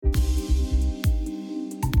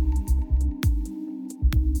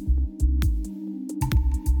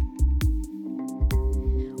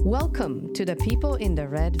Welcome to The People in the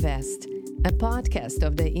Red Vest, a podcast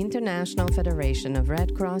of the International Federation of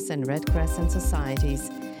Red Cross and Red Crescent Societies,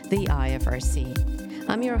 the IFRC.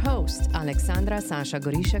 I'm your host, Alexandra Sasha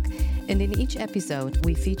Gorishak, and in each episode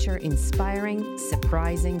we feature inspiring,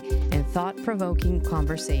 surprising, and thought-provoking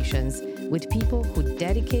conversations with people who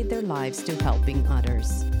dedicate their lives to helping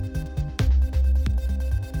others.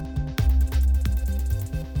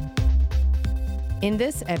 In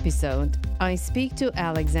this episode, I speak to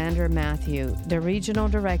Alexander Matheou, the Regional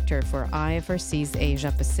Director for IFRC's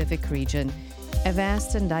Asia-Pacific region, a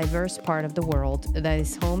vast and diverse part of the world that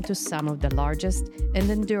is home to some of the largest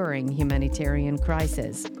and enduring humanitarian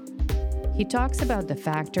crises. He talks about the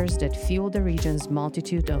factors that fuel the region's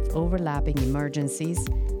multitude of overlapping emergencies,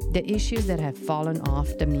 the issues that have fallen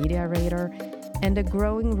off the media radar, and the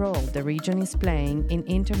growing role the region is playing in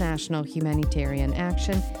international humanitarian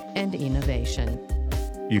action and innovation.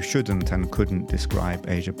 You shouldn't and couldn't describe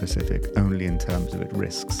Asia-Pacific only in terms of its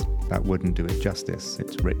risks. That wouldn't do it justice.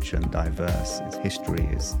 It's rich and diverse. Its history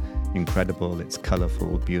is incredible. It's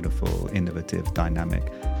colorful, beautiful, innovative,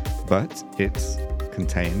 dynamic. But it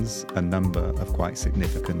contains a number of quite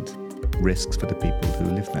significant risks for the people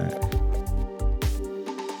who live there.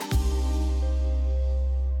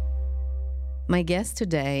 My guest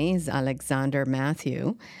today is Alexander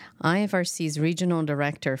Matheou, IFRC's Regional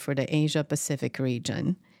Director for the Asia-Pacific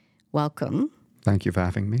region. Welcome. Thank you for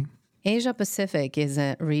having me. Asia-Pacific is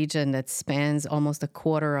a region that spans almost a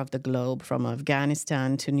quarter of the globe, from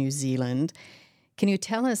Afghanistan to New Zealand. Can you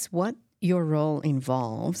tell us what your role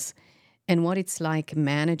involves and what it's like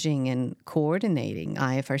managing and coordinating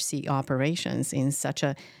IFRC operations in such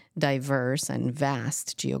a diverse and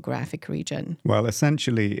vast geographic region? Well,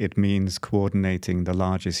 essentially, it means coordinating the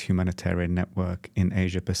largest humanitarian network in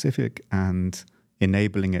Asia-Pacific and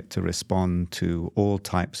enabling it to respond to all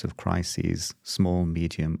types of crises, small,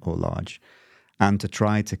 medium, or large, and to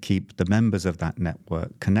try to keep the members of that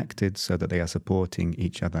network connected so that they are supporting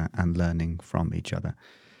each other and learning from each other.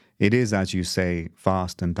 It is, as you say,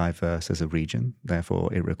 vast and diverse as a region.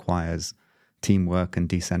 Therefore, it requires teamwork and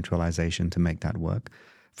decentralization to make that work.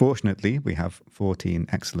 Fortunately, we have 14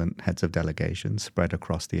 excellent heads of delegations spread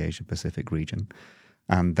across the Asia-Pacific region,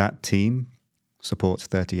 and that team supports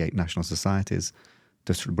 38 national societies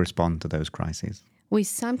to respond to those crises. We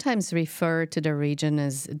sometimes refer to the region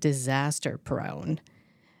as disaster-prone.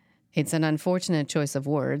 It's an unfortunate choice of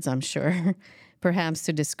words, I'm sure, perhaps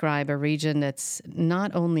to describe a region that's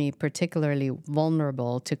not only particularly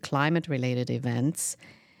vulnerable to climate-related events,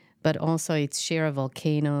 but also its share of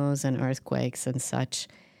volcanos and earthquakes and such.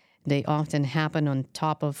 They often happen on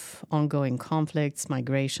top of ongoing conflicts,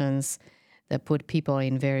 migrations that put people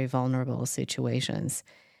in very vulnerable situations.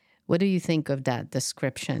 What do you think of that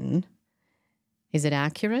description? Is it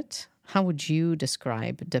accurate? How would you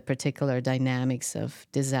describe the particular dynamics of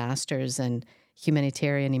disasters and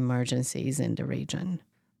humanitarian emergencies in the region?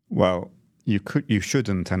 Well, you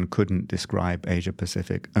shouldn't and couldn't describe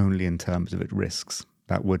Asia-Pacific only in terms of its risks.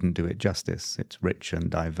 That wouldn't do it justice. It's rich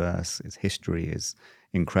and diverse. Its history is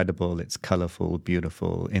incredible. It's colorful,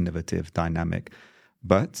 beautiful, innovative, dynamic.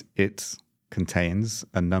 But it contains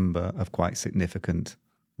a number of quite significant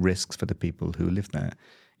risks for the people who live there.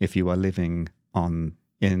 If you are living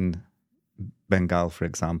in Bengal, for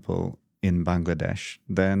example, in Bangladesh,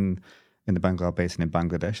 then in the Bengal Basin in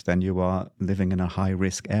Bangladesh, then you are living in a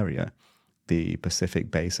high-risk area. The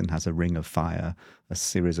Pacific Basin has a ring of fire, a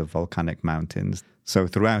series of volcanic mountains. So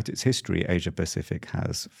throughout its history, Asia-Pacific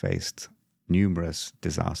has faced numerous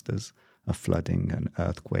disasters of flooding and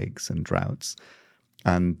earthquakes and droughts.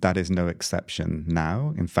 And that is no exception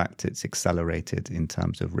now. In fact, it's accelerated in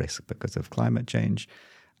terms of risk because of climate change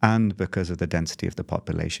and because of the density of the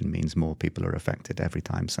population means more people are affected every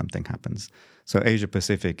time something happens. So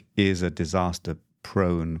Asia-Pacific is a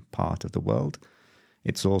disaster-prone part of the world.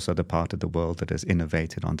 It's also the part of the world that has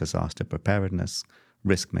innovated on disaster preparedness,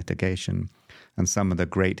 risk mitigation, and some of the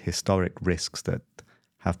great historic risks that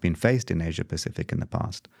have been faced in Asia-Pacific in the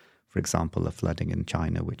past. For example, the flooding in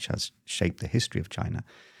China, which has shaped the history of China,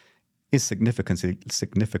 is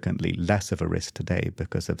significantly less of a risk today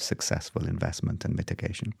because of successful investment and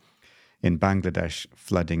mitigation. In Bangladesh,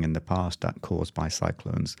 flooding in the past that caused by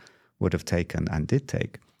cyclones would have taken, and did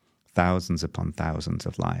take, thousands upon thousands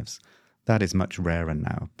of lives. That is much rarer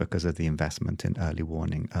now because of the investment in early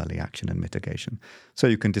warning, early action and mitigation. So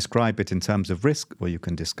you can describe it in terms of risk, or you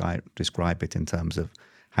can describe it in terms of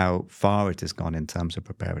how far it has gone in terms of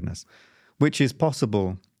preparedness, which is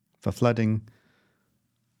possible for flooding,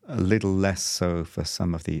 a little less so for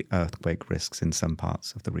some of the earthquake risks in some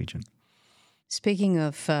parts of the region. Speaking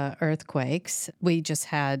of earthquakes, we just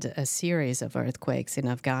had a series of earthquakes in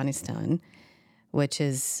Afghanistan, which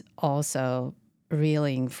is also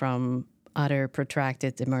reeling from other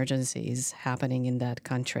protracted emergencies happening in that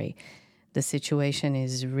country. The situation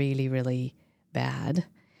is really, really bad.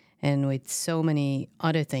 And with so many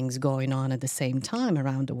other things going on at the same time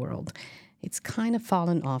around the world, it's kind of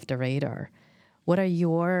fallen off the radar. What are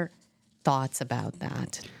your thoughts about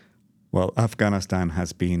that? Well, Afghanistan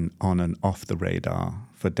has been on and off the radar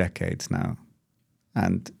for decades now.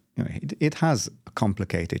 And it has a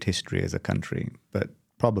complicated history as a country, but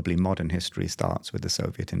probably modern history starts with the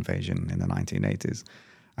Soviet invasion in the 1980s.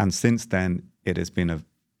 And since then, it has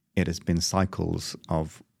been cycles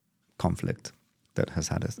of conflict that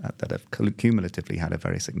have cumulatively had a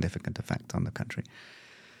very significant effect on the country.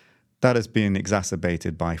 That has been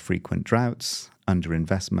exacerbated by frequent droughts,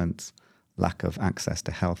 underinvestment, lack of access to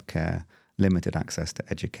healthcare, limited access to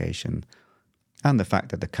education, and the fact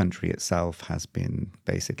that the country itself has been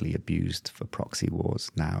basically abused for proxy wars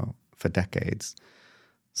now for decades,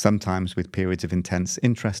 sometimes with periods of intense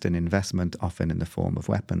interest and investment, often in the form of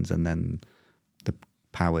weapons, and then the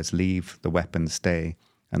powers leave, the weapons stay,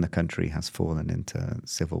 and the country has fallen into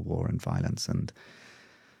civil war and violence. And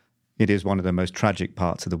it is one of the most tragic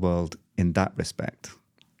parts of the world in that respect.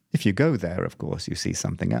 If you go there, of course, you see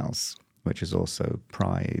something else, which is also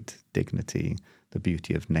pride, dignity, the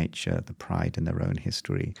beauty of nature, the pride in their own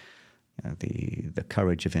history, the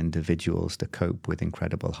courage of individuals to cope with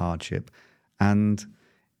incredible hardship. And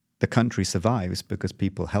the country survives because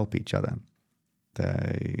people help each other.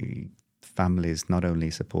 The families not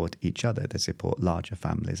only support each other, they support larger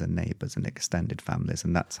families and neighbors and extended families.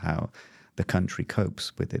 And that's how the country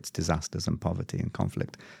copes with its disasters and poverty and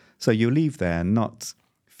conflict. So you leave there not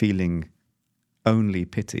feeling only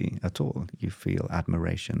pity at all. You feel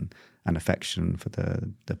admiration and affection for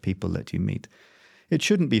the people that you meet. It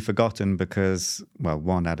shouldn't be forgotten because, well,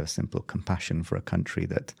 one, out of simple compassion for a country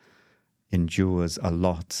that endures a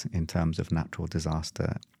lot in terms of natural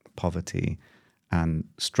disaster, poverty, and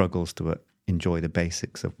struggles to enjoy the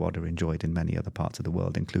basics of what are enjoyed in many other parts of the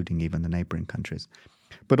world, including even the neighboring countries.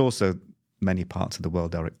 But also, many parts of the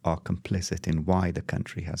world are complicit in why the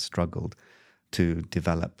country has struggled to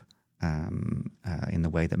develop in the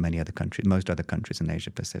way that most other countries in Asia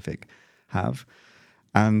Pacific have.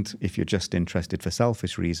 And if you're just interested for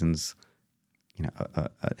selfish reasons,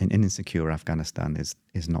 an insecure Afghanistan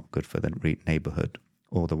is not good for the neighborhood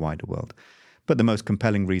or the wider world. But the most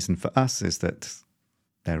compelling reason for us is that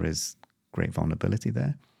there is great vulnerability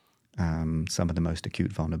there, some of the most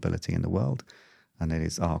acute vulnerability in the world. And it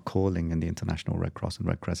is our calling in the International Red Cross and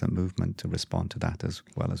Red Crescent movement to respond to that as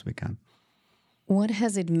well as we can. What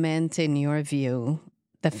has it meant, in your view,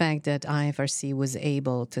 the fact that IFRC was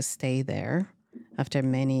able to stay there after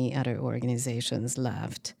many other organizations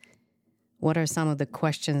left? What are some of the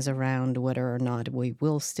questions around whether or not we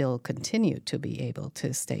will still continue to be able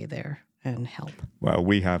to stay there and help? Well,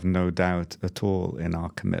 we have no doubt at all in our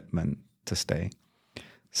commitment to stay.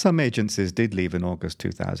 Some agencies did leave in August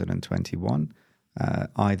 2021,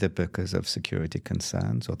 either because of security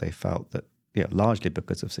concerns, or they felt that, largely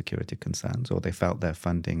because of security concerns, or they felt their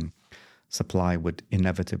funding supply would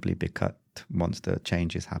inevitably be cut once the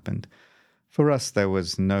changes happened. For us, there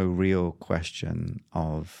was no real question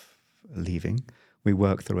of leaving. We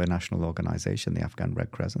work through a national organization, the Afghan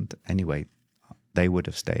Red Crescent. Anyway, they would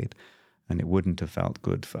have stayed, and it wouldn't have felt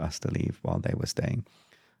good for us to leave while they were staying.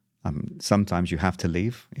 Sometimes you have to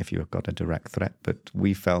leave if you've got a direct threat, but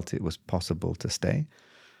we felt it was possible to stay.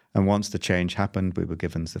 And once the change happened, we were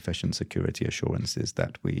given sufficient security assurances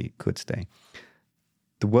that we could stay.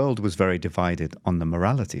 The world was very divided on the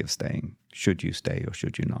morality of staying. Should you stay or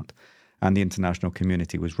should you not? And the international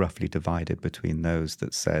community was roughly divided between those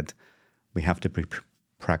that said, we have to be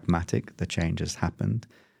pragmatic, the change has happened.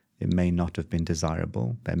 It may not have been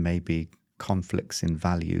desirable. There may be conflicts in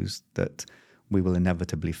values that we will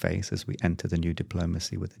inevitably face as we enter the new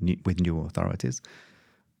diplomacy with new authorities.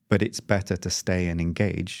 But it's better to stay and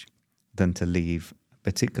engage than to leave,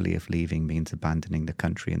 particularly if leaving means abandoning the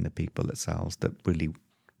country and the people themselves that really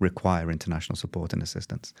require international support and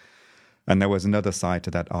assistance. And there was another side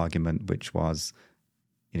to that argument, which was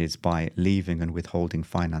it is by leaving and withholding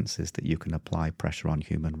finances that you can apply pressure on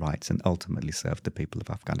human rights and ultimately serve the people of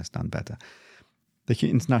Afghanistan better. The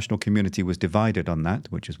international community was divided on that,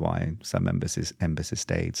 which is why some embassies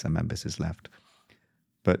stayed, some embassies left.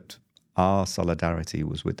 But our solidarity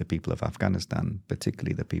was with the people of Afghanistan,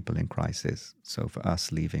 particularly the people in crisis. So for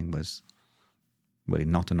us, leaving was really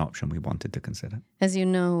not an option we wanted to consider. As you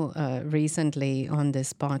know, recently on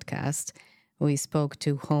this podcast, we spoke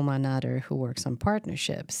to Homa Nader, who works on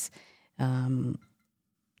partnerships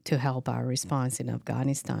to help our response in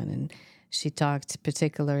Afghanistan. And she talked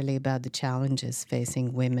particularly about the challenges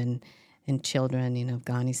facing women and children in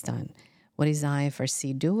Afghanistan. What is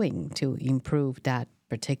IFRC doing to improve that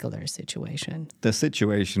particular situation? The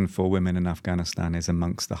situation for women in Afghanistan is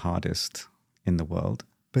amongst the hardest in the world,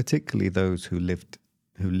 particularly those who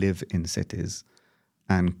live in cities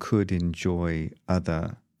and could enjoy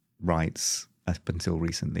other rights up until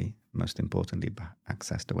recently, most importantly,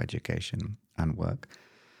 access to education and work.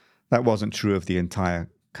 That wasn't true of the entire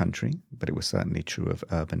country, but it was certainly true of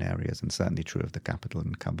urban areas and certainly true of the capital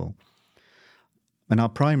in Kabul. And our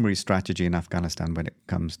primary strategy in Afghanistan when it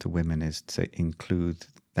comes to women is to include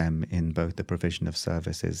them in both the provision of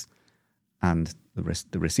services and the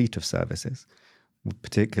receipt of services,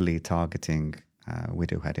 particularly targeting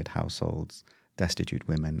widow-headed households, destitute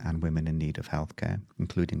women, and women in need of healthcare,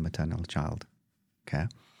 including maternal child care.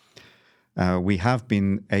 We have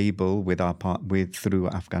been able, through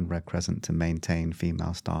Afghan Red Crescent, to maintain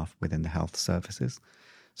female staff within the health services.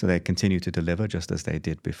 So they continue to deliver just as they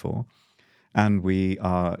did before. And we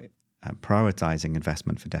are prioritizing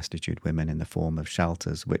investment for destitute women in the form of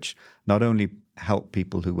shelters, which not only help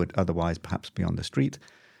people who would otherwise perhaps be on the street,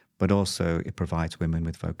 but also it provides women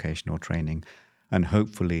with vocational training and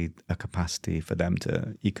hopefully a capacity for them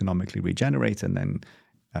to economically regenerate and then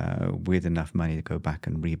with enough money to go back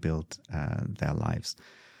and rebuild their lives.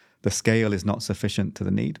 The scale is not sufficient to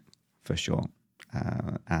the need, for sure.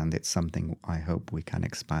 And it's something I hope we can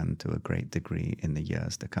expand to a great degree in the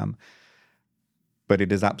years to come. But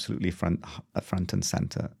it is absolutely front and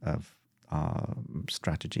center of our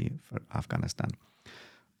strategy for Afghanistan.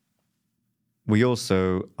 We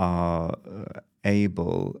also are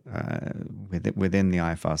able, within the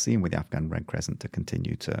IFRC and with the Afghan Red Crescent, to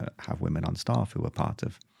continue to have women on staff who are part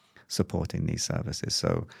of supporting these services.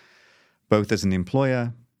 So both as an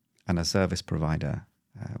employer and a service provider,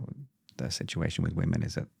 the situation with women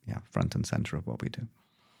is at front and center of what we do.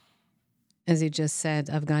 As you just said,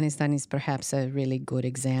 Afghanistan is perhaps a really good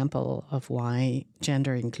example of why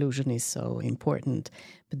gender inclusion is so important.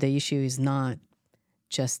 But the issue is not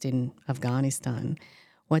just in Afghanistan.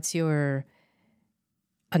 What's your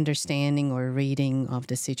understanding or reading of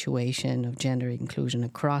the situation of gender inclusion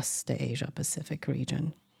across the Asia-Pacific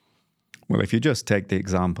region? Well, if you just take the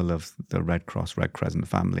example of the Red Cross, Red Crescent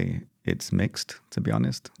family, it's mixed, to be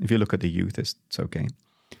honest. If you look at the youth, it's okay.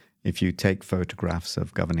 If you take photographs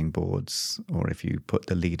of governing boards, or if you put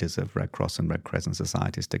the leaders of Red Cross and Red Crescent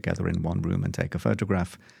societies together in one room and take a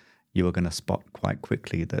photograph, you are going to spot quite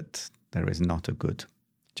quickly that there is not a good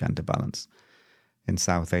gender balance. In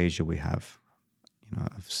South Asia, we have,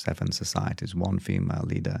 of 7 societies, 1 female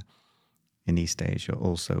leader. In East Asia,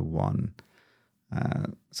 also 1.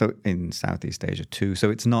 So in Southeast Asia, 2.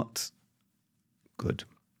 So it's not good.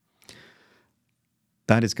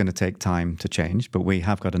 That is going to take time to change, but we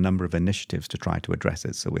have got a number of initiatives to try to address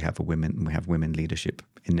it. So we have women leadership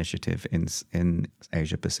initiative in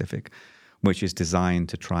Asia Pacific, which is designed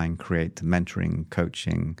to try and create mentoring,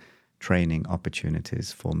 coaching, training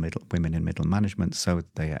opportunities for women in middle management, so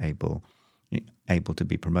that they are able to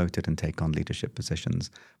be promoted and take on leadership positions,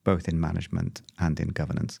 both in management and in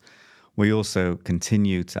governance. We also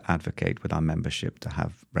continue to advocate with our membership to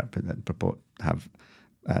have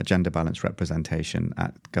gender balance representation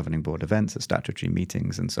at governing board events, at statutory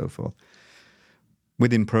meetings, and so forth.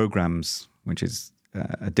 Within programs, which is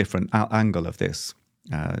a different angle of this,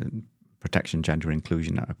 protection, gender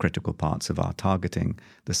inclusion are critical parts of our targeting,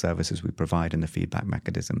 the services we provide and the feedback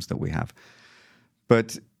mechanisms that we have.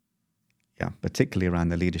 But particularly around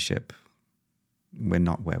the leadership, we're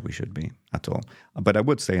not where we should be at all. But I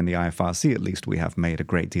would say in the IFRC, at least, we have made a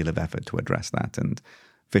great deal of effort to address that. And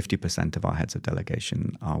 50% of our heads of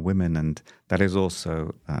delegation are women. And that is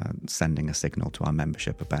also sending a signal to our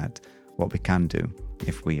membership about what we can do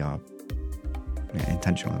if we are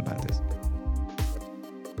intentional about this.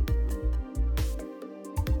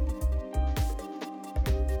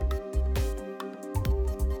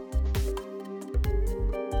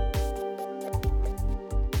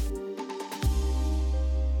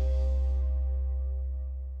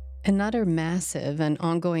 Another massive and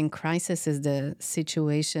ongoing crisis is the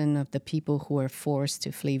situation of the people who are forced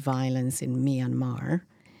to flee violence in Myanmar.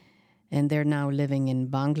 And they're now living in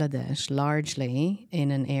Bangladesh, largely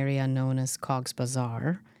in an area known as Cox's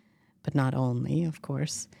Bazar, but not only, of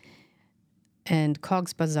course. And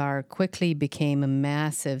Cox's Bazar quickly became a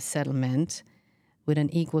massive settlement with an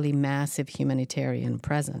equally massive humanitarian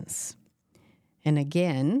presence. And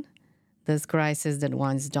again, this crisis that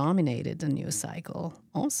once dominated the news cycle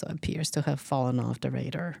also appears to have fallen off the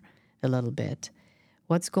radar a little bit.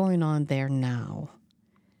 What's going on there now?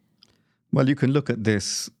 Well, you can look at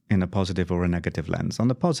this in a positive or a negative lens. On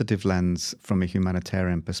the positive lens, from a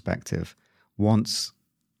humanitarian perspective, once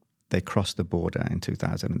they crossed the border in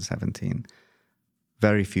 2017,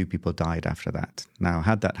 very few people died after that. Now,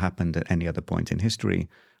 had that happened at any other point in history,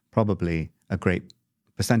 probably a great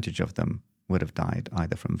percentage of them would have died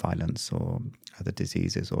either from violence or other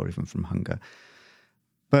diseases or even from hunger.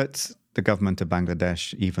 But the government of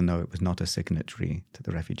Bangladesh, even though it was not a signatory to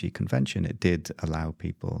the Refugee Convention, it did allow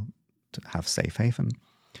people to have safe haven.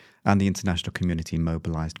 And the international community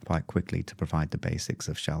mobilized quite quickly to provide the basics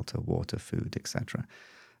of shelter, water, food, etc.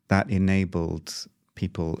 That enabled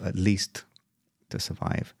people at least to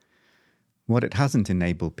survive. What it hasn't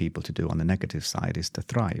enabled people to do on the negative side is to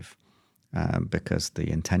thrive, because the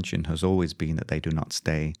intention has always been that they do not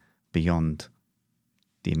stay beyond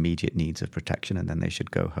the immediate needs of protection and then they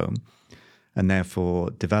should go home. And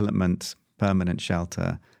therefore, development, permanent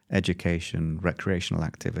shelter, education, recreational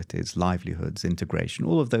activities, livelihoods, integration,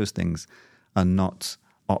 all of those things are not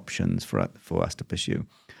options for us to pursue.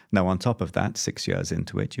 Now, on top of that, 6 years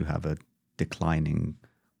into it, you have a declining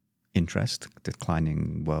interest,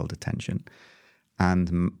 declining world attention,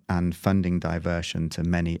 and funding diversion to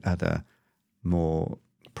many other more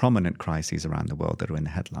prominent crises around the world that are in the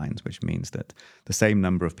headlines, which means that the same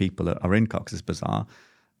number of people are in Cox's Bazar,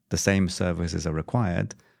 the same services are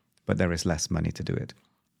required, but there is less money to do it.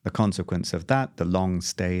 The consequence of that, the long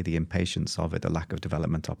stay, the impatience of it, the lack of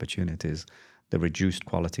development opportunities, the reduced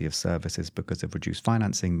quality of services because of reduced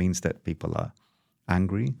financing means that people are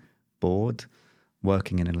angry, bored,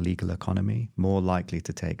 working in an illegal economy, more likely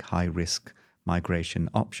to take high-risk migration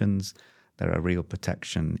options. There are real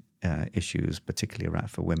protection issues, particularly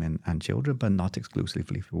around for women and children, but not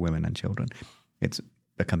exclusively for women and children. It's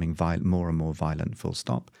becoming more and more violent, full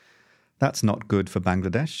stop. That's not good for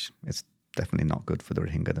Bangladesh. It's definitely not good for the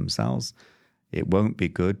Rohingya themselves. It won't be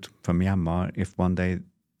good for Myanmar if one day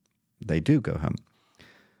they do go home.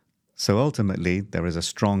 So ultimately, there is a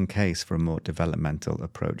strong case for a more developmental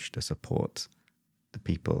approach to support the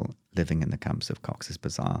people living in the camps of Cox's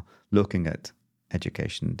Bazar, looking at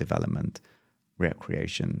education, development,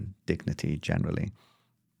 recreation, dignity generally.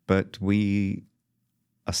 But we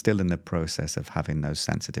are still in the process of having those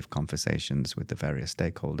sensitive conversations with the various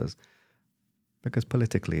stakeholders because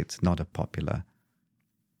politically it's not a popular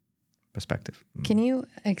perspective. Can you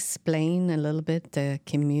explain a little bit the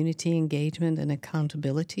community engagement and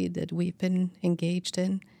accountability that we've been engaged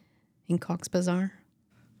in Cox's Bazar?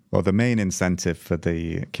 Well, the main incentive for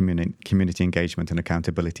the community engagement and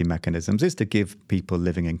accountability mechanisms is to give people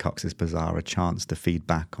living in Cox's Bazar a chance to feed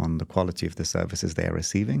back on the quality of the services they are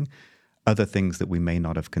receiving, other things that we may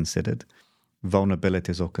not have considered,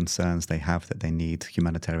 vulnerabilities or concerns they have that they need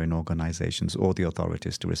humanitarian organizations or the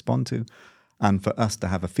authorities to respond to, and for us to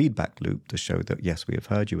have a feedback loop to show that, yes, we have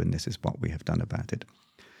heard you and this is what we have done about it.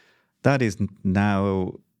 That is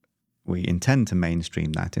now... We intend to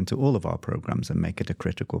mainstream that into all of our programs and make it a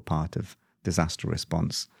critical part of disaster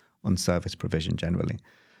response on service provision generally.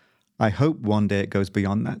 I hope one day it goes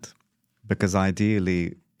beyond that, because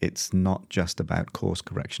ideally it's not just about course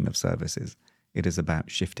correction of services. It is about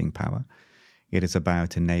shifting power. It is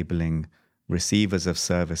about enabling receivers of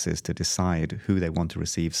services to decide who they want to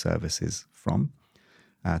receive services from,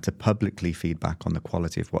 to publicly feedback on the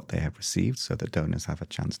quality of what they have received so that donors have a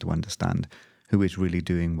chance to understand who is really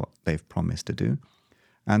doing what they've promised to do,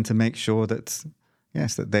 and to make sure that,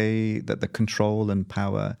 yes, that the control and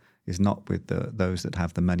power is not with those that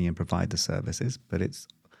have the money and provide the services, but it's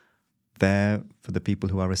there for the people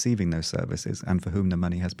who are receiving those services and for whom the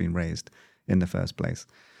money has been raised in the first place.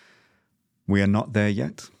 We are not there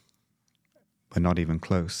yet. We're not even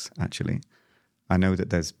close, actually. I know that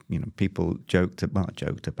there's, people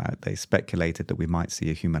they speculated that we might see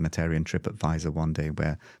a humanitarian trip advisor one day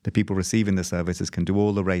where the people receiving the services can do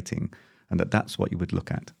all the rating, and that's what you would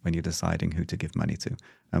look at when you're deciding who to give money to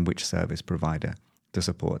and which service provider to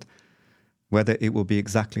support. Whether it will be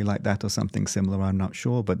exactly like that or something similar, I'm not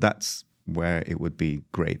sure, but that's where it would be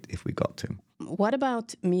great if we got to. What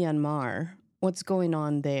about Myanmar? What's going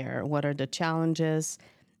on there? What are the challenges,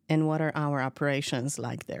 and what are our operations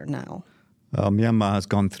like there now? Myanmar has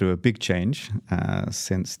gone through a big change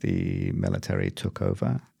since the military took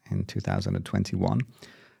over in 2021.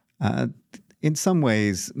 In some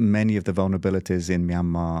ways, many of the vulnerabilities in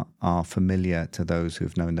Myanmar are familiar to those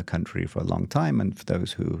who've known the country for a long time and for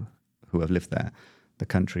those who have lived there. The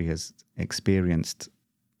country has experienced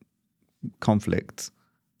conflict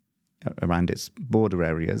around its border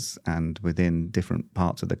areas and within different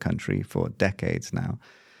parts of the country for decades now.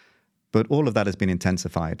 But all of that has been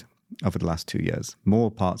intensified over the last 2 years. More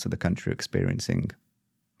parts of the country are experiencing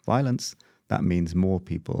violence. that means more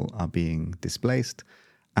people are being displaced,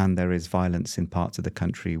 and there is violence in parts of the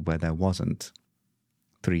country where there wasn't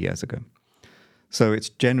 3 years ago. So it's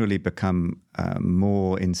generally become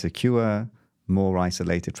more insecure, more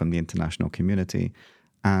isolated from the international community.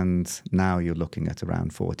 And now you're looking at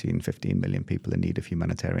around 14, 15 million people in need of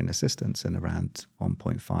humanitarian assistance and around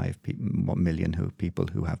 1.5 million people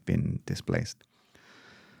who have been displaced.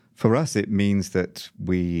 For us, it means that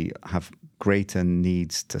we have greater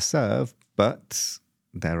needs to serve, but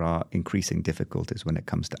there are increasing difficulties when it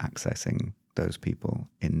comes to accessing those people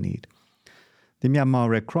in need. The Myanmar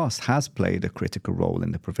Red Cross has played a critical role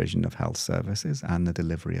in the provision of health services and the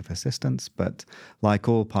delivery of assistance, but like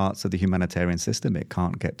all parts of the humanitarian system, it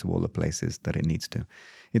can't get to all the places that it needs to.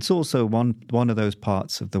 It's also one of those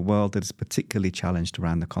parts of the world that is particularly challenged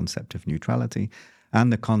around the concept of neutrality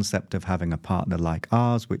and the concept of having a partner like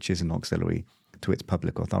ours, which is an auxiliary to its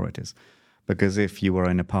public authorities. Because if you are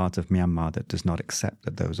in a part of Myanmar that does not accept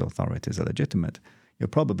that those authorities are legitimate, you're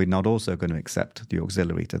probably not also going to accept the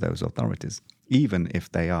auxiliary to those authorities, even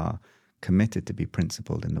if they are committed to be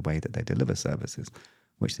principled in the way that they deliver services,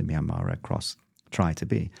 which the Myanmar Red Cross try to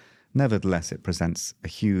be. Nevertheless, it presents a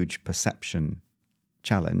huge perception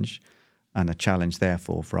challenge, and a challenge,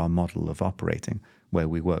 therefore, for our model of operating, where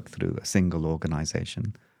we work through a single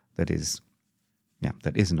organization that is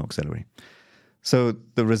an auxiliary. So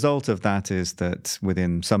the result of that is that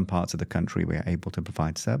within some parts of the country, we are able to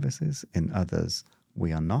provide services. In others,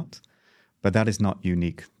 we are not. But that is not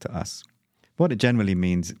unique to us. What it generally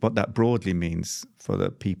means, what that broadly means for the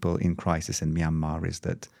people in crisis in Myanmar is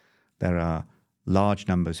that there are large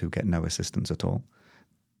numbers who get no assistance at all.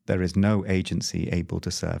 There is no agency able to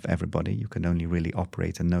serve everybody. You can only really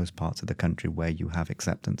operate in those parts of the country where you have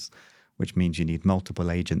acceptance, which means you need multiple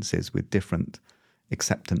agencies with different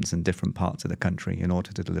acceptance in different parts of the country in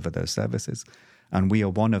order to deliver those services. And we are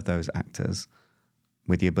one of those actors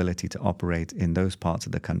with the ability to operate in those parts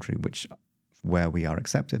of the country where we are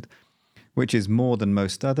accepted, which is more than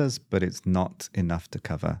most others, but it's not enough to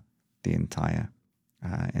cover the entire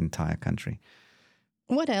country.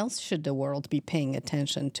 What else should the world be paying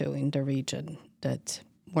attention to in the region that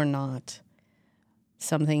we're not?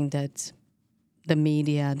 Something that the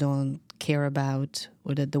media don't care about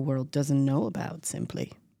or that the world doesn't know about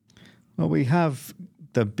simply? Well, we have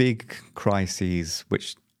the big crises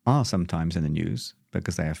which are sometimes in the news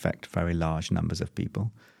because they affect very large numbers of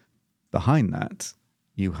people. Behind that,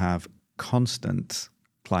 you have constant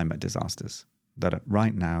climate disasters that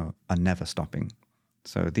right now are never stopping.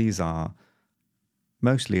 So these are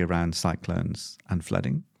mostly around cyclones and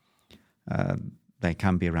flooding. They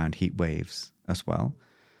can be around heat waves as well.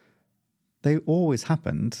 They always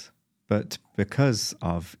happened, but because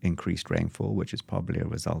of increased rainfall, which is probably a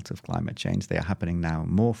result of climate change, they are happening now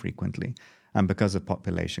more frequently. And because of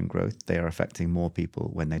population growth, they are affecting more people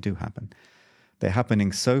when they do happen. They're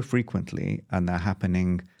happening so frequently, and they're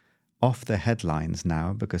happening off the headlines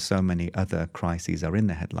now because so many other crises are in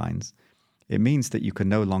the headlines. It means that you can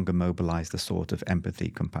no longer mobilize the sort of empathy,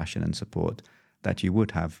 compassion, and support that you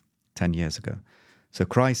would have 10 years ago. So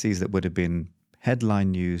crises that would have been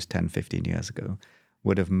headline news 10, 15 years ago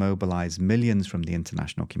would have mobilized millions from the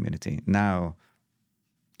international community. Now,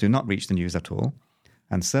 do not reach the news at all,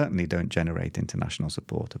 and certainly don't generate international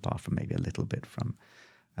support, apart from maybe a little bit from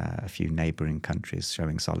a few neighboring countries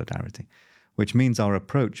showing solidarity, which means our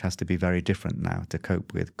approach has to be very different now to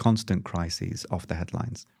cope with constant crises off the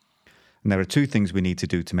headlines. And there are two things we need to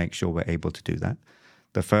do to make sure we're able to do that.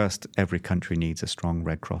 The first, every country needs a strong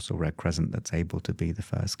Red Cross or Red Crescent that's able to be the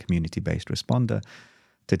first community-based responder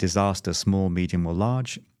to disasters, small, medium, or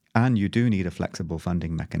large. And you do need a flexible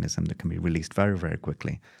funding mechanism that can be released very, very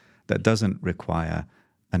quickly, that doesn't require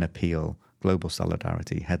an appeal, global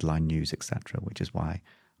solidarity, headline news, etc., which is why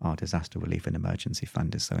our disaster relief and emergency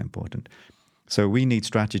fund is so important. So we need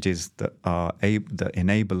strategies that that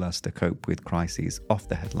enable us to cope with crises off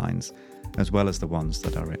the headlines, as well as the ones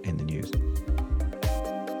that are in the news.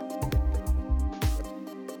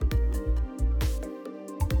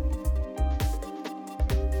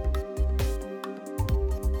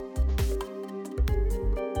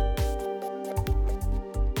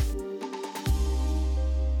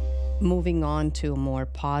 Moving on to a more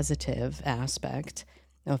positive aspect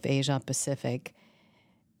of Asia Pacific,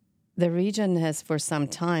 the region has for some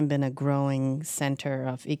time been a growing center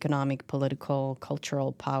of economic, political,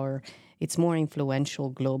 cultural power. It's more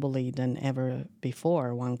influential globally than ever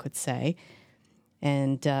before, one could say.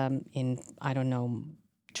 And in,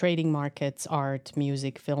 trading markets, art,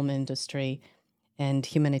 music, film industry, and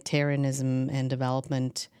humanitarianism and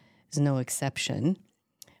development is no exception.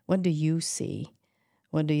 What do you see?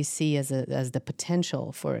 What do you see as the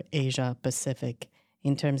potential for Asia Pacific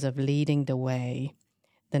in terms of leading the way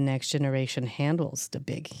the next generation handles the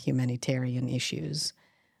big humanitarian issues?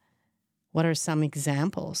 What are some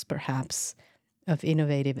examples, perhaps, of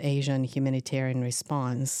innovative Asian humanitarian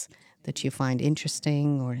response that you find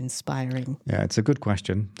interesting or inspiring? Yeah, it's a good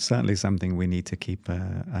question. Certainly something we need to keep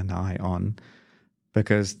an eye on,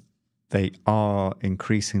 because they are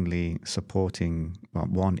increasingly supporting,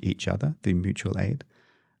 each other, the mutual aid,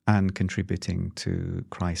 and contributing to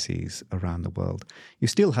crises around the world. You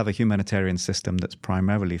still have a humanitarian system that's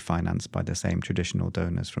primarily financed by the same traditional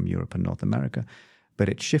donors from Europe and North America, but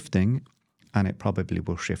it's shifting, and it probably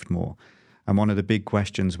will shift more. And one of the big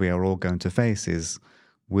questions we are all going to face is,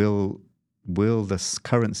 will this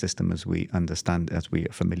current system as we understand, as we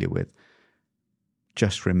are familiar with,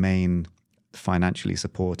 just remain financially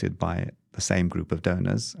supported by the same group of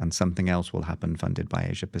donors, and something else will happen funded by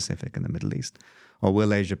Asia Pacific and the Middle East? Or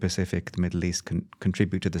will Asia Pacific, the Middle East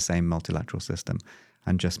contribute to the same multilateral system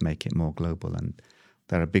and just make it more global? And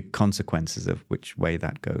there are big consequences of which way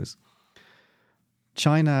that goes.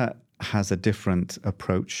 China has a different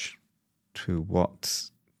approach to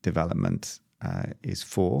what development is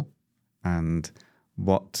for, and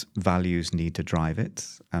what values need to drive it,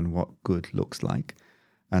 and what good looks like.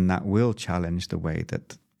 And that will challenge the way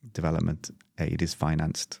that development aid is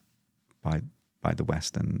financed by the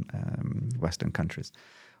Western countries.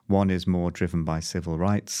 One is more driven by civil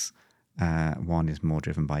rights. One is more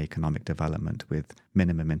driven by economic development with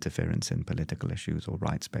minimum interference in political issues or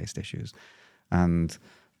rights-based issues. And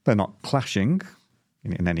they're not clashing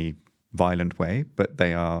in any violent way, but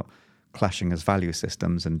they are clashing as value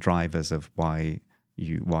systems and drivers of why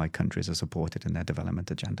countries are supported in their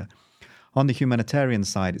development agenda. On the humanitarian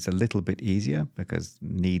side, it's a little bit easier because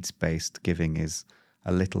needs-based giving is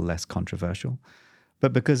a little less controversial.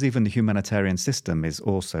 But because even the humanitarian system is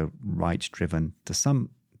also rights-driven to some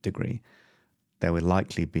degree, there will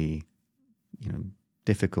likely be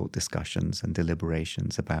difficult discussions and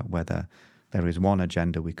deliberations about whether there is one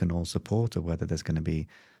agenda we can all support, or whether there's going to be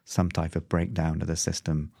some type of breakdown of the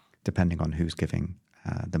system depending on who's giving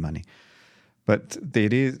the money. But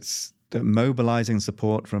it is mobilizing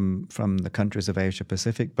support from the countries of Asia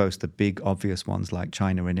Pacific, both the big obvious ones like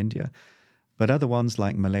China and India, but other ones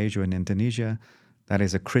like Malaysia and Indonesia. That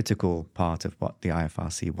is a critical part of what the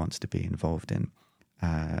IFRC wants to be involved in,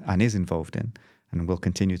 and is involved in, and will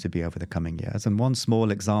continue to be over the coming years. And one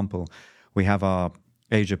small example, we have our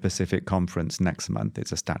Asia Pacific conference next month.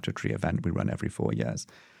 It's a statutory event we run every 4 years.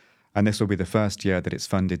 And this will be the first year that it's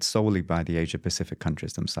funded solely by the Asia Pacific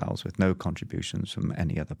countries themselves, with no contributions from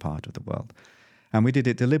any other part of the world. And we did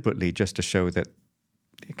it deliberately just to show that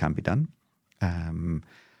it can be done.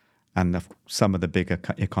 And some of the bigger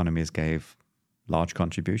economies gave large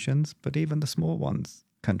contributions, but even the small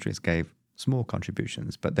countries gave small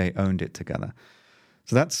contributions, but they owned it together.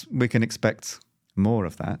 So we can expect more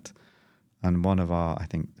of that. And one of our, I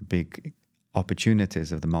think, the big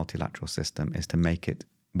opportunities of the multilateral system is to make it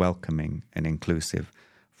welcoming and inclusive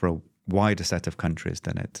for a wider set of countries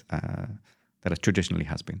than it traditionally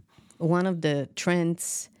has been. One of the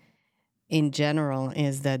trends in general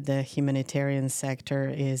is that the humanitarian sector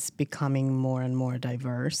is becoming more and more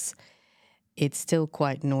diverse. It's still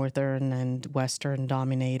quite northern and western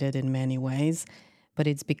dominated in many ways, but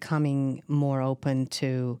it's becoming more open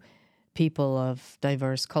to people of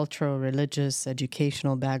diverse cultural, religious,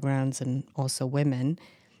 educational backgrounds, and also women.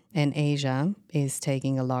 And Asia is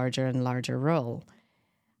taking a larger and larger role.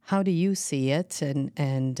 How do you see it?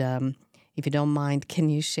 And if you don't mind, can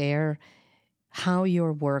you share how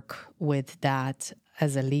your work with that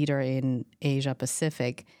as a leader in Asia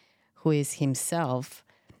Pacific, who is himself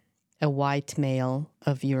a white male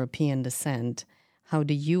of European descent, how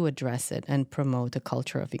do you address it and promote a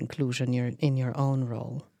culture of inclusion in your own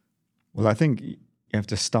role? Well, I think you have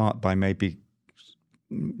to start by maybe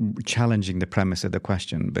challenging the premise of the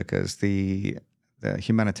question, because the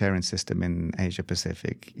humanitarian system in Asia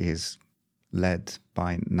Pacific is led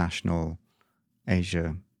by national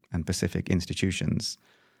Asia and Pacific institutions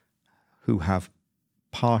who have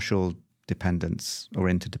partial dependence or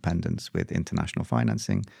interdependence with international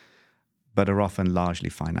financing, but are often largely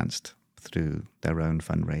financed through their own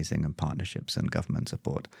fundraising and partnerships and government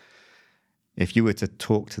support. If you were to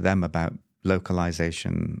talk to them about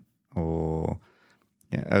localization or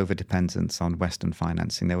over-dependence on Western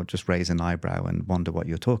financing, they would just raise an eyebrow and wonder what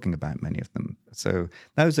you're talking about, many of them. So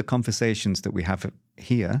those are conversations that we have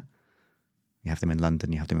here. You have them in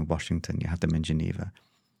London, you have them in Washington, you have them in Geneva.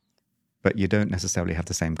 But you don't necessarily have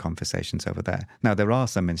the same conversations over there. Now, there are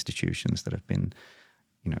some institutions that have been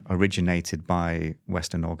originated by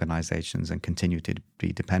Western organizations and continue to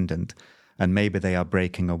be dependent. And maybe they are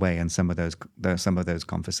breaking away, and some of those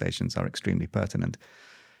conversations are extremely pertinent.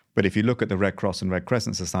 But if you look at the Red Cross and Red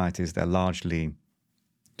Crescent societies, they're largely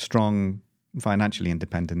strong, financially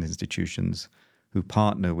independent institutions who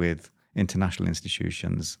partner with international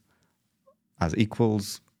institutions as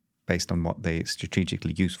equals based on what they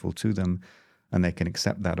strategically useful to them, and they can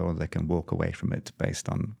accept that or they can walk away from it based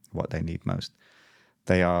on what they need most.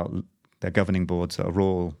 Their governing boards are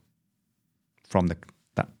all from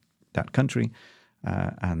that country,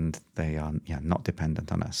 and they are not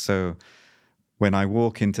dependent on us. So when I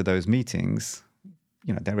walk into those meetings,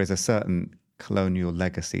 there is a certain colonial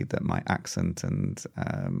legacy that my accent and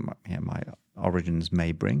my origins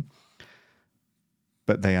may bring,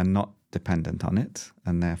 but they are not dependent on it,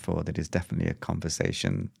 and therefore that is definitely a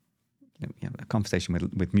conversation, a conversation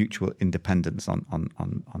with mutual independence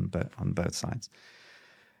on both sides.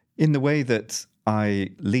 In the way that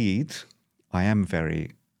I lead, I am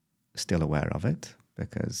very still aware of it,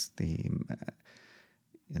 because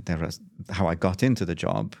how I got into the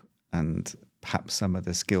job and perhaps some of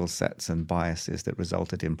the skill sets and biases that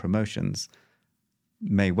resulted in promotions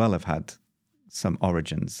may well have had some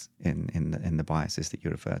origins in the biases that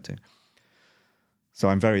you refer to. So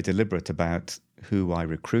I'm very deliberate about who I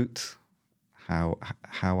recruit, how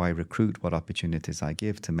I recruit, what opportunities I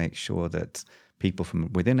give to make sure that people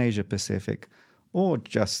from within Asia Pacific, or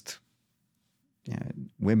just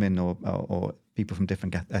women or people from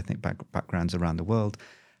different ethnic backgrounds around the world,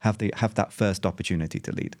 have that first opportunity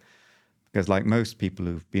to lead. Because like most people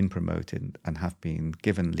who've been promoted and have been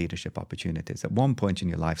given leadership opportunities, at one point in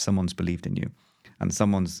your life, someone's believed in you and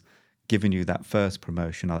someone's given you that first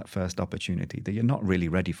promotion or that first opportunity that you're not really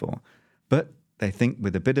ready for. But they think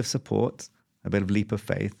with a bit of support, a bit of leap of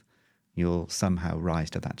faith, you'll somehow rise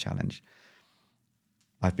to that challenge.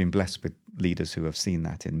 I've been blessed with leaders who have seen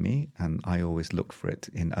that in me, and I always look for it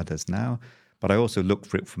in others now. But I also look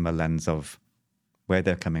for it from a lens of where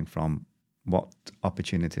they're coming from, what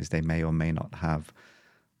opportunities they may or may not have,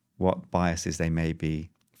 what biases they may be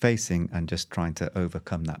facing, and just trying to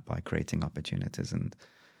overcome that by creating opportunities. And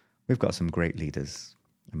we've got some great leaders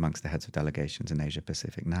amongst the heads of delegations in Asia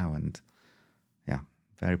Pacific now, and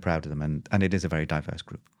very proud of them. And it is a very diverse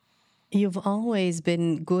group. You've always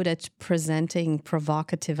been good at presenting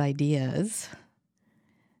provocative ideas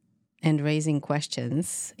and raising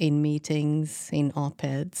questions in meetings, in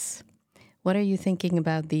op-eds. What are you thinking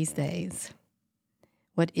about these days?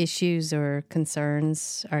 What issues or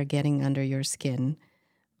concerns are getting under your skin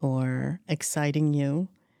or exciting you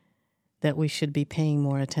that we should be paying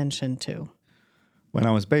more attention to? When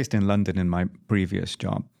I was based in London in my previous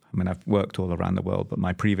job, I've worked all around the world, but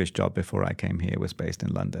my previous job before I came here was based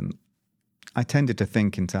in London. I tended to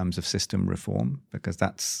think in terms of system reform,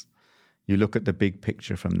 because you look at the big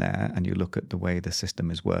picture from there and you look at the way the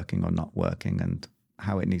system is working or not working and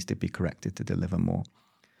how it needs to be corrected to deliver more.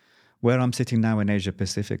 Where I'm sitting now in Asia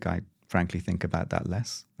Pacific, I frankly think about that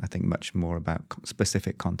less. I think much more about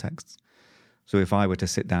specific contexts. So if I were to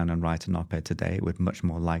sit down and write an op-ed today, it would much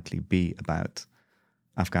more likely be about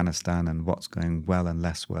Afghanistan and what's going well and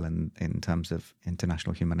less well in terms of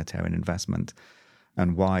international humanitarian investment,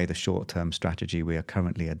 and why the short-term strategy we are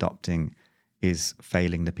currently adopting is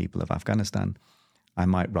failing the people of Afghanistan. I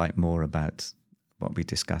might write more about what we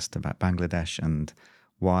discussed about Bangladesh and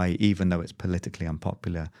why, even though it's politically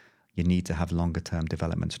unpopular, you need to have longer-term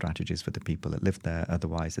development strategies for the people that live there.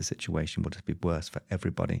 Otherwise, the situation will just be worse for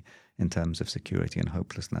everybody in terms of security and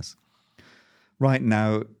hopelessness. Right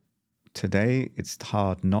now, today, it's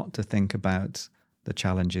hard not to think about the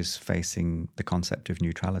challenges facing the concept of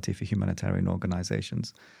neutrality for humanitarian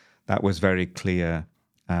organizations. That was very clear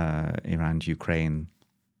around Ukraine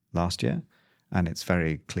last year, and it's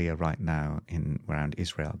very clear right now around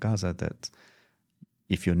Israel, Gaza, that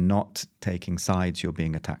if you're not taking sides, you're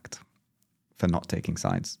being attacked for not taking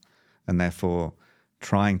sides. And therefore,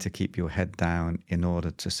 trying to keep your head down in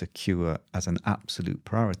order to secure as an absolute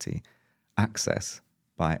priority access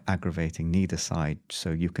by aggravating neither side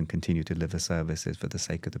so you can continue to deliver services for the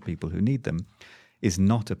sake of the people who need them is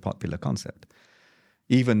not a popular concept.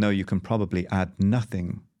 Even though you can probably add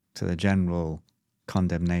nothing to the general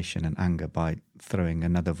condemnation and anger by throwing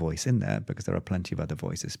another voice in there, because there are plenty of other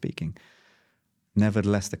voices speaking.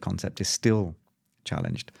 Nevertheless, the concept is still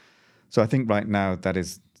challenged. So I think right now that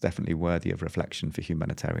is definitely worthy of reflection for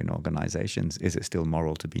humanitarian organizations. Is it still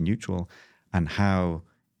moral to be neutral? And how,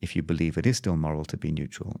 if you believe it is still moral to be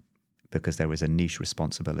neutral, because there is a niche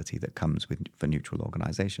responsibility that comes for neutral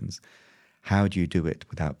organizations, how do you do it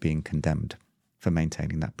without being condemned for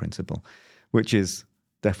maintaining that principle? Which is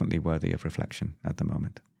definitely worthy of reflection at the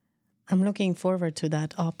moment. I'm looking forward to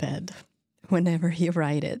that op-ed whenever you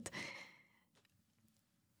write it.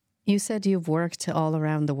 You said you've worked all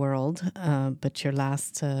around the world, but your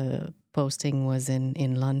last posting was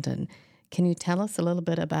in London. Can you tell us a little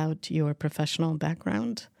bit about your professional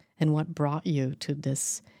background and what brought you to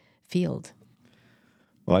this field?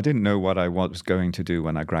 Well, I didn't know what I was going to do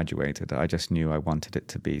when I graduated. I just knew I wanted it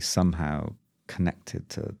to be somehow connected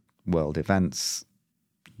to world events,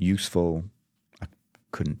 useful. I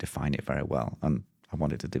couldn't define it very well. And I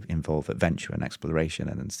wanted to involve adventure and exploration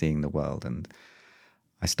and then seeing the world. And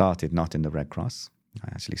I started not in the Red Cross. I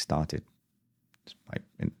actually started I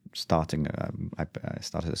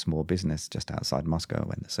started a small business just outside Moscow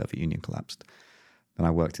when the Soviet Union collapsed. Then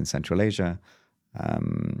I worked in Central Asia.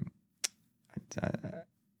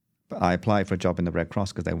 But I applied for a job in the Red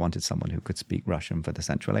Cross because they wanted someone who could speak Russian for the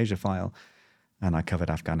Central Asia file. And I covered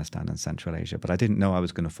Afghanistan and Central Asia. But I didn't know I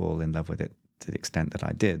was going to fall in love with it to the extent that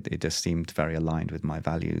I did. It just seemed very aligned with my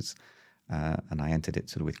values. And I entered it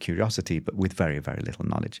sort of with curiosity, but with very, very little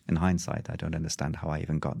knowledge. In hindsight, I don't understand how I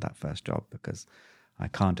even got that first job, because I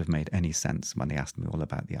can't have made any sense when they asked me all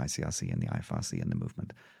about the ICRC and the IFRC and the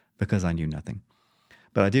movement, because I knew nothing.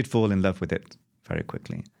 But I did fall in love with it very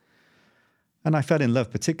quickly. And I fell in love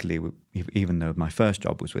particularly, even though my first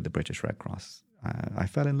job was with the British Red Cross, I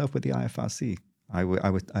fell in love with the IFRC.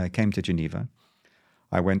 I came to Geneva.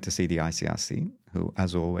 I went to see the ICRC, who,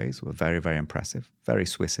 as always, were very, very impressive, very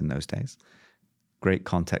Swiss in those days. Great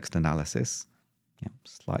context analysis,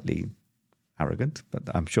 slightly arrogant, but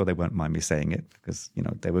I'm sure they won't mind me saying it, because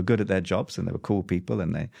they were good at their jobs and they were cool people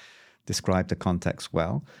and they described the context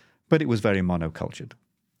well. But it was very monocultured,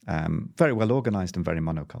 very well organized and very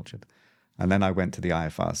monocultured. And then I went to the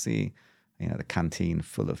IFRC, the canteen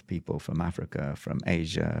full of people from Africa, from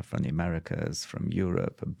Asia, from the Americas, from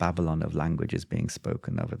Europe, a Babylon of languages being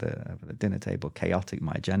spoken over the dinner table. Chaotic.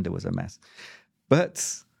 My agenda was a mess.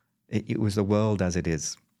 But it was the world as it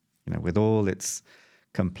is, with all its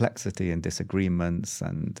complexity and disagreements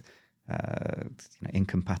and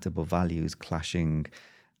incompatible values clashing,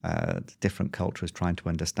 different cultures trying to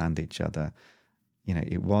understand each other.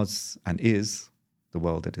 It was and is the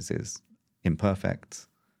world that it is. Imperfect,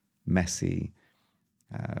 messy,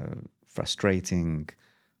 frustrating,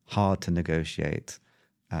 hard to negotiate,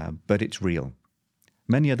 but it's real.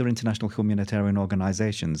 Many other international humanitarian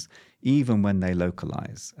organizations, even when they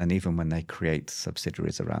localize and even when they create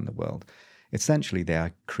subsidiaries around the world, essentially they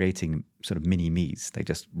are creating sort of mini-me's. They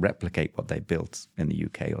just replicate what they built in the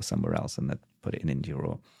UK or somewhere else and they put it in India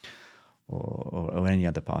or any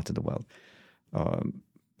other part of the world.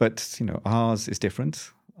 But ours is different.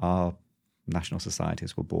 Our national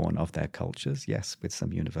societies were born of their cultures, yes, with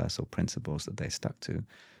some universal principles that they stuck to,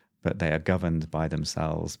 but they are governed by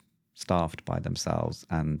themselves, staffed by themselves,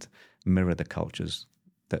 and mirror the cultures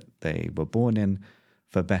that they were born in,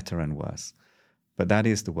 for better and worse. But that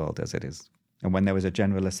is the world as it is. And when there was a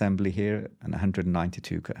General Assembly here and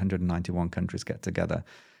 191 countries get together,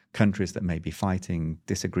 countries that may be fighting,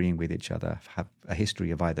 disagreeing with each other, have a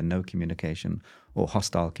history of either no communication or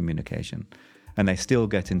hostile communication, and they still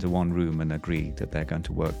get into one room and agree that they're going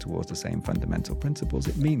to work towards the same fundamental principles,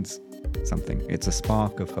 it means something. It's a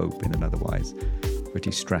spark of hope in an otherwise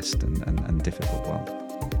pretty stressed and difficult world.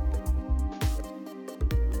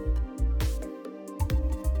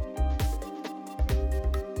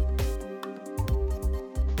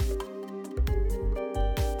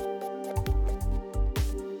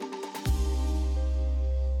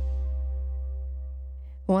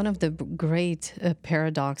 One of the great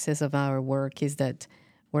paradoxes of our work is that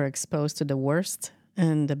we're exposed to the worst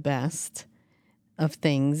and the best of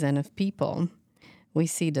things and of people. We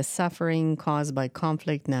see the suffering caused by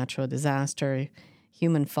conflict, natural disaster,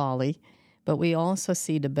 human folly, but we also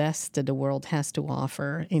see the best that the world has to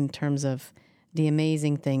offer in terms of the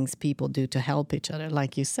amazing things people do to help each other.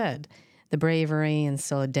 Like you said, the bravery and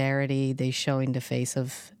solidarity they show in the face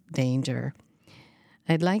of danger.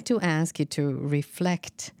 I'd like to ask you to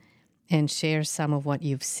reflect and share some of what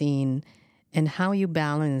you've seen and how you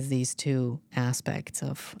balance these two aspects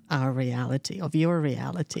of our reality, of your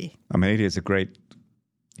reality. I mean, it is a great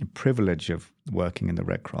privilege of working in the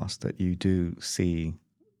Red Cross that you do see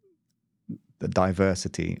the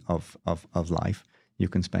diversity of life. You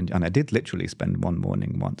can spend, and I did literally spend one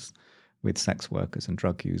morning once with sex workers and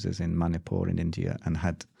drug users in Manipur in India and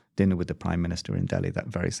had dinner with the Prime Minister in Delhi that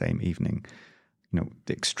very same evening.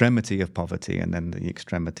 The extremity of poverty and then the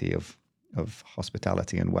extremity of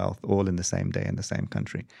hospitality and wealth, all in the same day in the same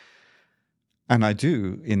country. And I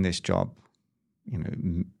do, in this job,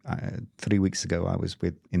 3 weeks ago, I was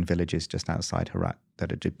in villages just outside Herat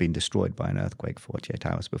that had been destroyed by an earthquake 48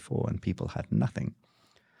 hours before, and people had nothing.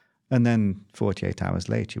 And then 48 hours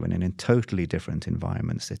later, you were in a totally different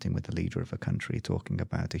environment, sitting with the leader of a country talking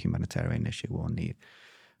about a humanitarian issue or need.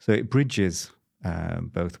 So it bridges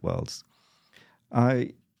both worlds.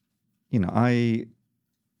 I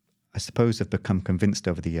suppose have become convinced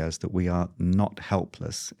over the years that we are not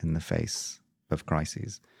helpless in the face of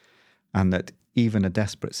crises, and that even a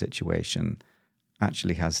desperate situation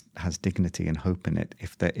actually has dignity and hope in it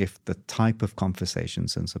if the type of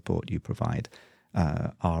conversations and support you provide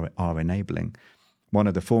are enabling. One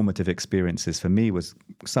of the formative experiences for me was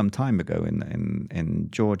some time ago in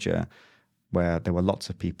Georgia, where there were lots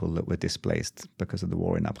of people that were displaced because of the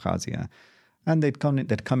war in Abkhazia. And they'd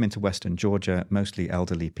come into Western Georgia, mostly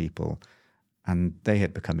elderly people, and they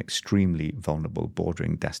had become extremely vulnerable,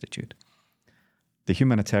 bordering destitute. The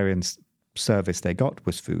humanitarian service they got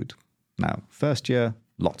was food. Now, first year,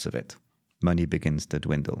 lots of it. Money begins to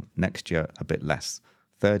dwindle. Next year, a bit less.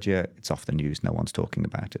 Third year, it's off the news. No one's talking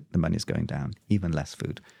about it. The money's going down. Even less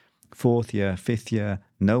food. Fourth year, fifth year,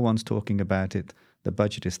 no one's talking about it. The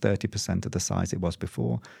budget is 30% of the size it was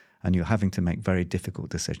before, and you're having to make very difficult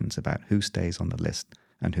decisions about who stays on the list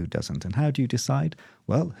and who doesn't. And how do you decide?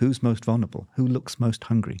 Well, who's most vulnerable? Who looks most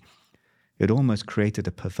hungry? It almost created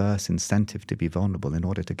a perverse incentive to be vulnerable in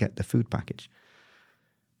order to get the food package.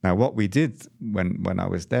 Now, what we did when I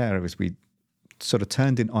was there was we sort of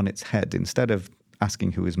turned it on its head. Instead of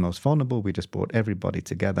asking who is most vulnerable, we just brought everybody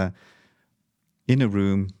together in a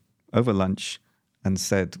room over lunch and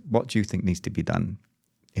said, what do you think needs to be done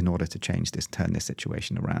in order to change this, turn this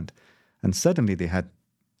situation around? And suddenly they had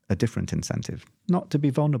a different incentive, not to be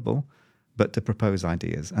vulnerable, but to propose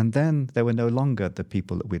ideas. And then there were no longer the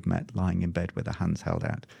people that we'd met lying in bed with their hands held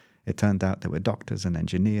out. It turned out there were doctors and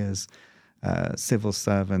engineers, civil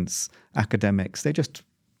servants, academics.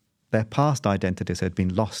 Their past identities had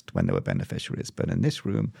been lost when they were beneficiaries. But in this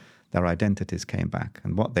room, their identities came back.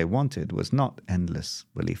 And what they wanted was not endless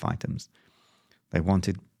relief items. They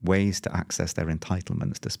wanted ways to access their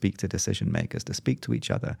entitlements, to speak to decision makers, to speak to each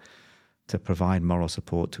other, to provide moral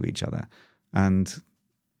support to each other. And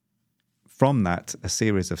from that, a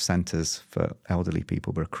series of centers for elderly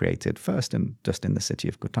people were created, first just in the city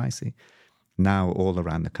of Kutaisi, now all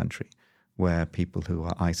around the country, where people who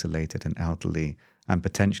are isolated and elderly and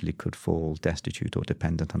potentially could fall destitute or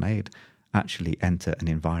dependent on aid actually enter an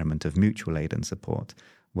environment of mutual aid and support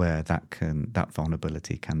where that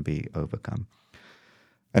vulnerability can be overcome.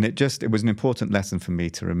 And it was an important lesson for me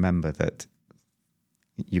to remember that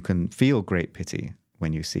you can feel great pity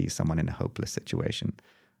when you see someone in a hopeless situation,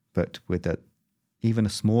 but with even a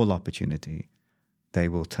small opportunity, they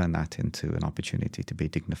will turn that into an opportunity to be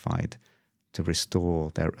dignified, to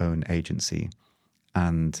restore their own agency,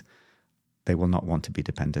 and they will not want to be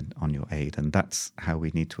dependent on your aid. And that's how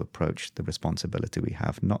we need to approach the responsibility we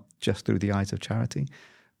have, not just through the eyes of charity,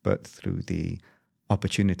 but through the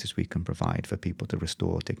opportunities we can provide for people to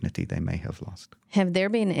restore dignity they may have lost. Have there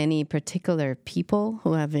been any particular people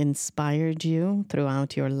who have inspired you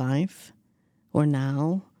throughout your life or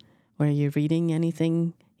now? Or are you reading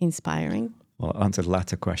anything inspiring? Well, I'll answer the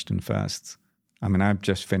latter question first. I mean, I've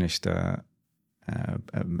just finished a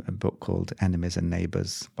book called Enemies and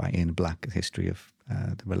Neighbors by Ian Black, a history of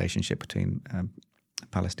the relationship between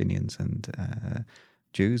Palestinians and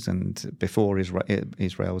Jews, and before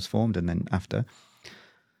Israel was formed and then after.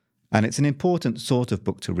 And it's an important sort of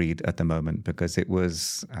book to read at the moment because it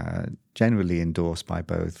was generally endorsed by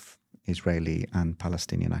both Israeli and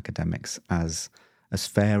Palestinian academics as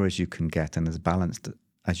fair as you can get and as balanced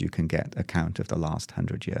as you can get account of the last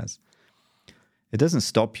 100 years. It doesn't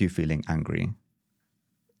stop you feeling angry,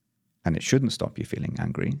 and it shouldn't stop you feeling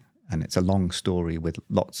angry. And it's a long story with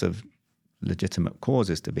lots of legitimate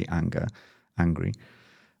causes to be angry.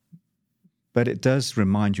 But it does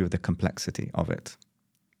remind you of the complexity of it.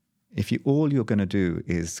 If all you're going to do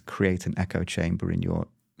is create an echo chamber in your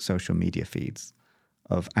social media feeds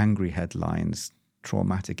of angry headlines,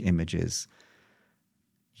 traumatic images,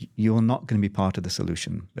 you're not going to be part of the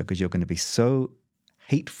solution because you're going to be so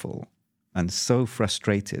hateful and so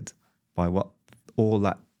frustrated by what all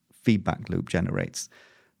that feedback loop generates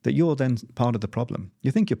that you're then part of the problem.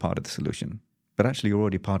 You think you're part of the solution, but actually you're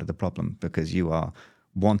already part of the problem because you are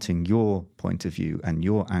wanting your point of view and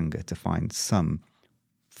your anger to find some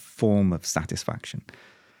form of satisfaction.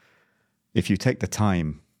 If you take the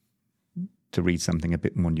time to read something a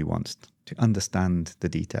bit more nuanced, to understand the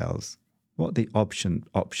details, what the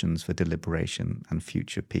options for deliberation and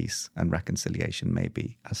future peace and reconciliation may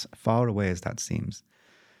be, as far away as that seems,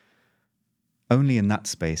 only in that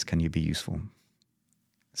space can you be useful.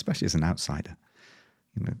 especially as an outsider.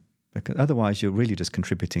 Because otherwise you're really just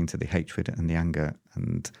contributing to the hatred and the anger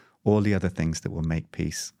and all the other things that will make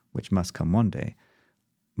peace, which must come one day,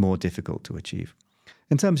 more difficult to achieve.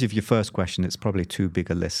 In terms of your first question, it's probably too big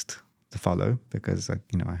a list to follow because I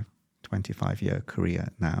have a 25-year career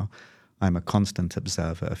now. I'm a constant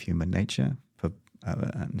observer of human nature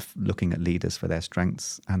and looking at leaders for their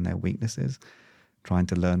strengths and their weaknesses, trying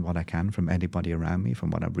to learn what I can from anybody around me,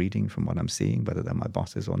 from what I'm reading, from what I'm seeing, whether they're my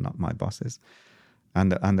bosses or not my bosses.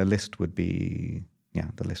 And the list would be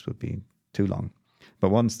too long.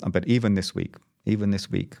 But even this week,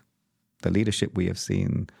 the leadership we have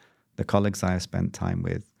seen, the colleagues I have spent time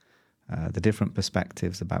with, the different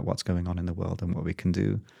perspectives about what's going on in the world and what we can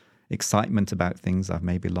do, excitement about things I've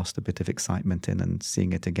maybe lost a bit of excitement in and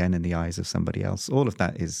seeing it again in the eyes of somebody else, all of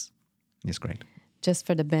that is great. Just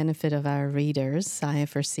for the benefit of our readers,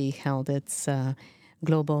 IFRC held its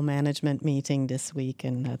global management meeting this week,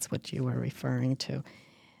 and that's what you were referring to.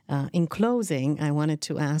 In closing, I wanted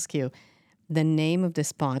to ask you, the name of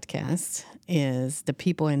this podcast is The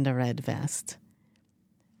People in the Red Vest.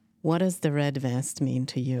 What does the red vest mean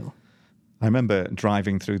to you? I remember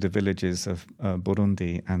driving through the villages of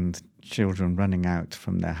Burundi and children running out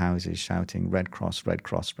from their houses shouting, "Red Cross, Red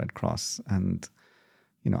Cross, Red Cross." And,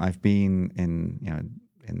 I've been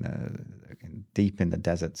deep in the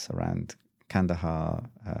deserts around Kandahar,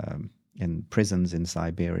 in prisons in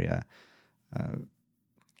Siberia,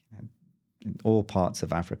 in all parts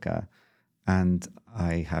of Africa. And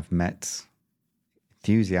I have met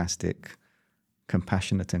enthusiastic,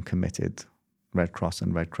 compassionate and committed Red Cross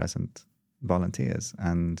and Red Crescent volunteers.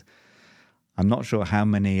 And I'm not sure how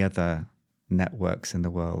many other networks in the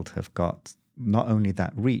world have got not only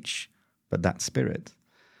that reach, but that spirit.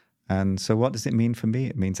 And so what does it mean for me?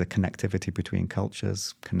 It means a connectivity between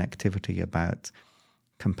cultures, connectivity about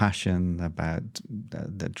compassion, about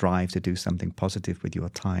the drive to do something positive with your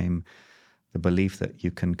time, the belief that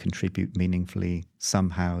you can contribute meaningfully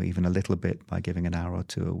somehow, even a little bit, by giving an hour or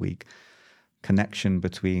two a week, connection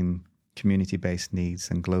between community-based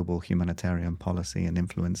needs and global humanitarian policy and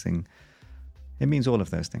influencing. It means all of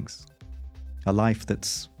those things. A life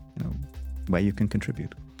that's, where you can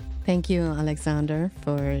contribute. Thank you, Alexander,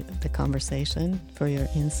 for the conversation, for your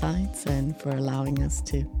insights, and for allowing us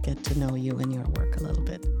to get to know you and your work a little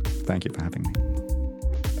bit. Thank you for having me.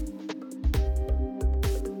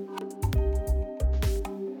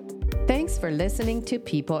 Thanks for listening to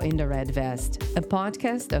People in the Red Vest, a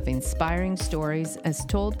podcast of inspiring stories as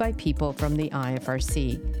told by people from the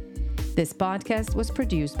IFRC. This podcast was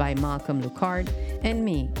produced by Malcolm Lucard and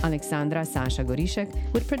me, Alexandra Sasha Gorishek,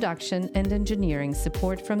 with production and engineering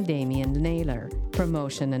support from Damien Naylor.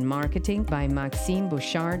 Promotion and marketing by Maxime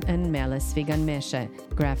Bouchard and Melis Vigan-Meshe.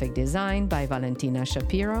 Graphic design by Valentina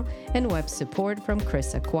Shapiro, and web support from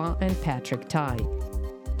Chris Acqua and Patrick Tai.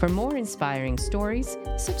 For more inspiring stories,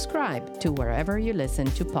 subscribe to wherever you listen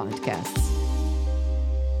to podcasts.